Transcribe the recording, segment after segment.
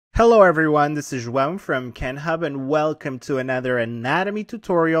Hello everyone, this is João from KenHub and welcome to another anatomy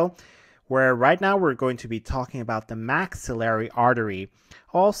tutorial where right now we're going to be talking about the maxillary artery,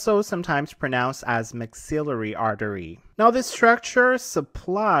 also sometimes pronounced as maxillary artery. Now this structure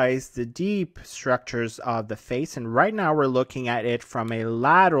supplies the deep structures of the face, and right now we're looking at it from a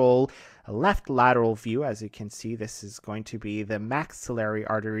left lateral view. As you can see, this is going to be the maxillary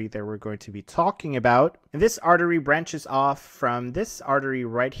artery that we're going to be talking about. And this artery branches off from this artery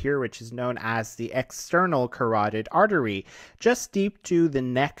right here, which is known as the external carotid artery, just deep to the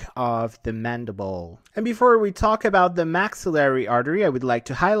neck of the mandible. And before we talk about the maxillary artery, I would like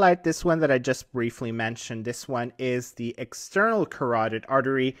to highlight this one that I just briefly mentioned. This one is the external carotid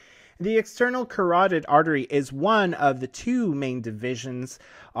artery. The external carotid artery is one of the two main divisions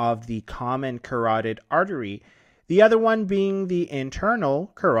of the common carotid artery, the other one being the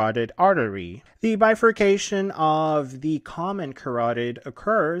internal carotid artery. The bifurcation of the common carotid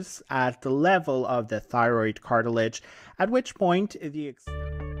occurs at the level of the thyroid cartilage, at which point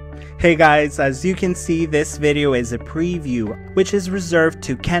Hey guys, as you can see, this video is a preview which is reserved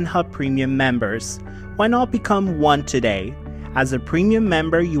to KenHub Premium members. Why not become one today? As a premium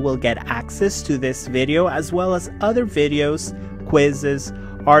member, you will get access to this video as well as other videos, quizzes,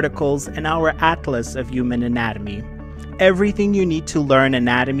 articles, and our Atlas of Human Anatomy. Everything you need to learn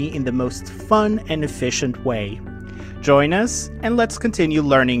anatomy in the most fun and efficient way. Join us and let's continue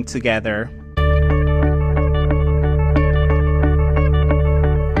learning together.